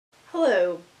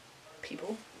Hello,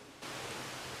 people.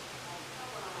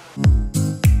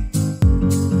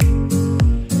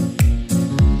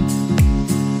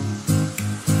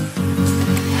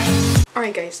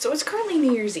 Alright guys, so it's currently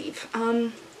New Year's Eve.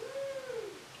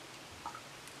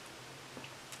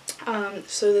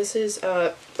 So this is,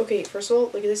 okay, first of all,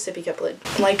 look at this sippy cup lid.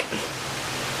 Like,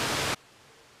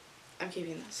 I'm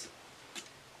keeping this.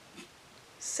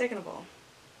 Second of all,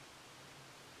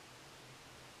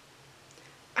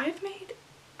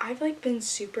 I've like been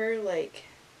super like,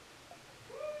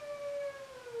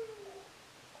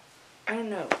 I don't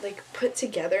know, like put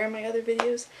together in my other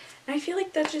videos, and I feel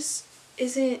like that just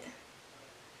isn't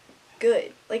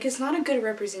good. Like, it's not a good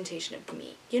representation of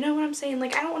me. You know what I'm saying?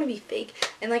 Like, I don't want to be fake,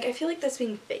 and like I feel like that's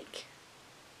being fake.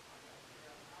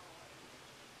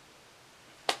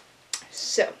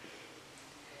 So,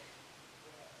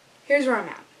 here's where I'm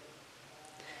at.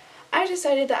 I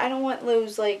decided that I don't want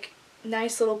those like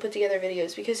nice little put together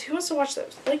videos, because who wants to watch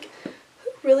those? Like, who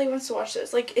really wants to watch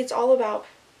those? Like, it's all about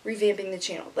revamping the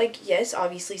channel. Like, yes,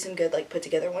 obviously some good like put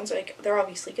together ones, like they're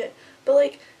obviously good, but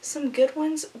like some good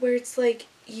ones where it's like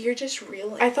you're just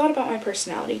real. I thought about my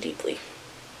personality deeply,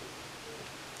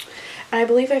 and I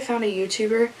believe I found a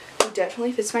YouTuber who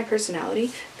definitely fits my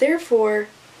personality. Therefore,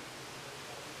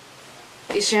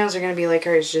 these channels are gonna be like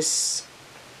hers, just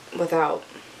without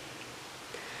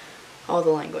all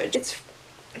the language. It's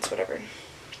whatever.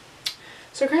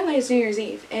 So currently it's New Year's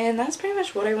Eve, and that's pretty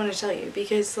much what I want to tell you,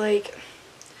 because like,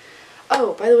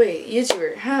 oh, by the way,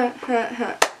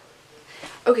 YouTuber,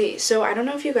 Okay, so I don't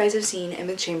know if you guys have seen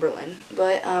Emma Chamberlain,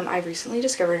 but I've recently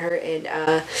discovered her, and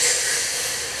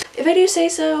if I do say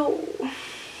so,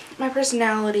 my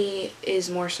personality is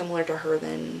more similar to her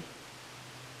than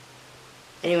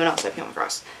anyone else I've come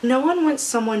across. No one wants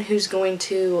someone who's going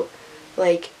to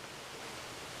like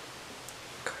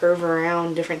curve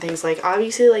around different things, like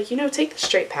obviously, like, you know, take the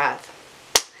straight path,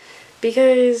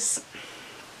 because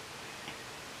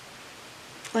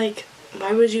like,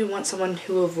 why would you want someone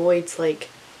who avoids like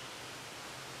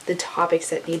the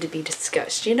topics that need to be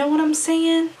discussed? You know what I'm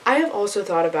saying? I have also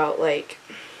thought about like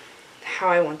how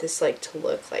I want this like to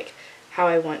look, like how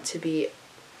I want to be,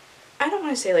 I don't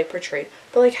want to say like portrayed,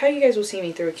 but like how you guys will see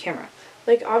me through a camera.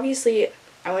 Like, obviously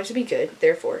I want it to be good,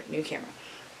 therefore new camera,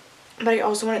 but I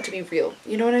also want it to be real.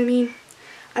 You know what I mean?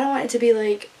 I don't want it to be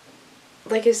like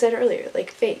I said earlier, like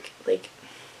fake. Like,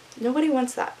 nobody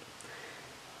wants that.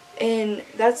 And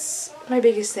that's my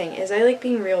biggest thing, is I like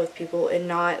being real with people and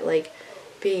not like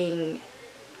being,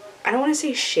 I don't want to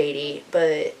say shady,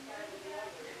 but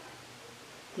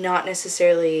not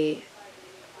necessarily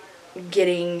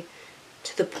getting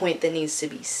to the point that needs to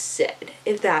be said,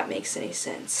 if that makes any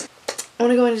sense. I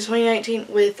want to go into 2019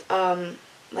 with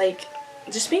like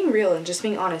just being real and just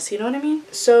being honest, you know what I mean?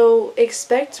 So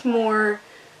expect more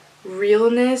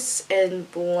realness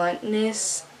and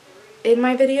bluntness in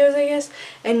my videos, I guess,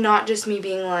 and not just me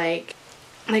being like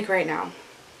right now.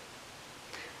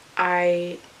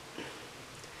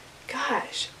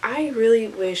 Gosh, I really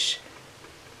wish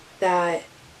that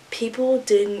people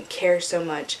didn't care so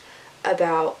much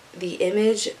about the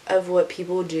image of what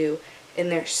people do in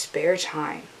their spare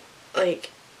time. Like,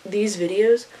 these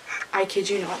videos, I kid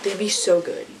you not, they'd be so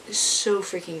good, so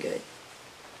freaking good.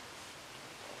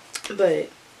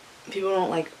 But people don't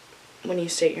like when you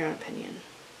state your own opinion.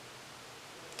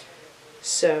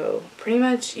 So, pretty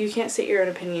much, you can't state your own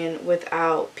opinion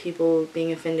without people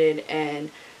being offended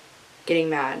and getting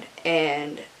mad.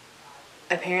 And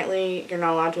apparently, you're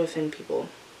not allowed to offend people.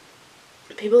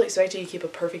 People expect you to keep a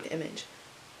perfect image,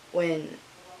 when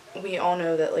we all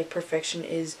know that, like, perfection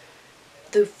is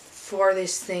the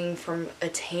farthest thing from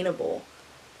attainable.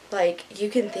 Like,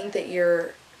 you can think that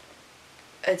you're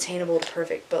attainable to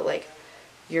perfect, but, like,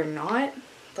 you're not.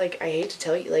 Like, I hate to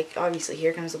tell you, like, obviously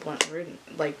here comes the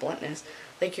bluntness.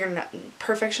 Like, you're not,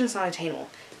 perfection is not attainable.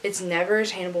 It's never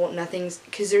attainable, nothing's,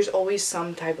 because there's always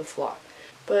some type of flaw.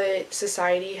 But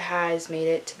society has made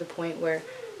it to the point where,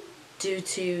 due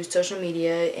to social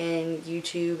media and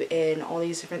YouTube and all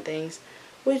these different things,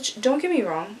 which, don't get me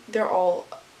wrong, they're all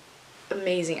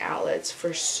amazing outlets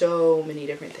for so many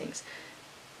different things.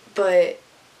 But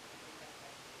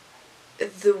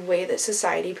the way that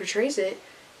society portrays it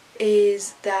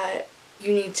is that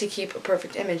you need to keep a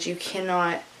perfect image. You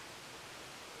cannot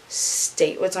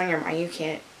state what's on your mind. You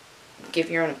can't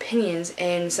give your own opinions,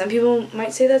 and some people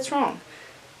might say that's wrong.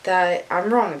 That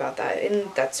I'm wrong about that,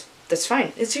 and that's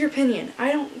fine. It's your opinion.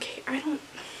 I don't care.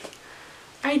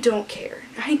 I don't care.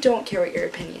 I don't care what your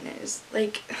opinion is.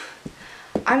 Like,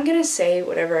 I'm gonna say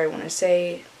whatever I want to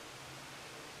say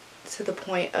to the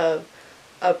point of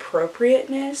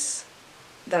appropriateness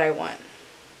that I want.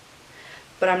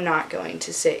 but I'm not going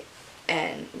to sit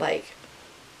and like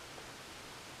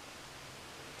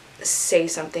say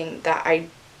something that I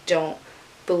don't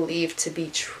believe to be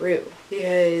true,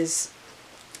 because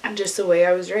I'm just the way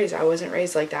I was raised. I wasn't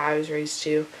raised like that. I was raised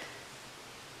to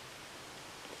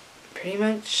pretty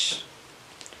much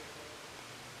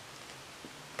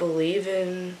believe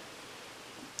in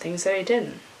things that I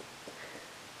didn't.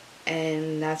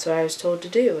 And that's what I was told to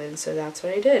do, and so that's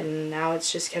what I did, and now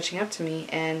it's just catching up to me,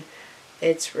 and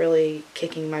it's really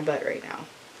kicking my butt right now.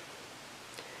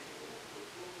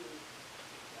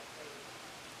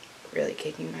 Really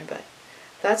kicking my butt.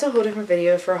 That's a whole different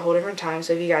video for a whole different time,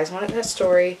 so if you guys wanted that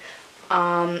story,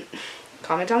 comment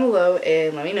down below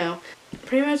and let me know.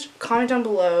 Pretty much comment down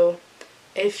below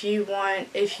if you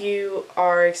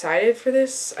are excited for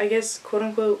this, I guess, quote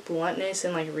unquote, bluntness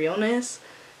and like realness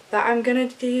that I'm gonna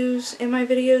use in my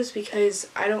videos, because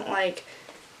I don't like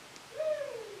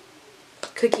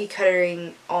cookie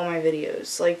cuttering all my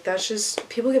videos. Like, that's just,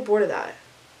 people get bored of that,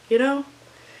 you know?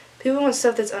 People want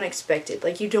stuff that's unexpected.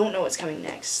 Like, you don't know what's coming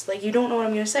next. Like, you don't know what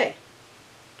I'm gonna say.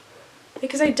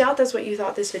 Because I doubt that's what you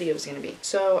thought this video was gonna be.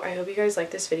 So, I hope you guys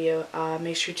like this video.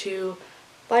 Make sure to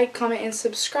like, comment, and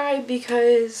subscribe,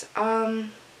 because,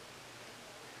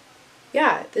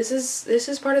 yeah, this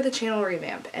is part of the channel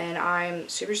revamp, and I'm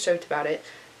super stoked about it,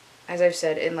 as I've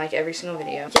said in like every single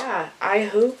video. Yeah, I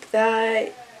hope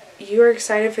that you are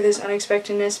excited for this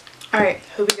unexpectedness. Alright,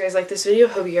 hope you guys like this video,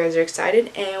 hope you guys are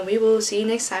excited, and we will see you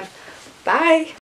next time. Bye!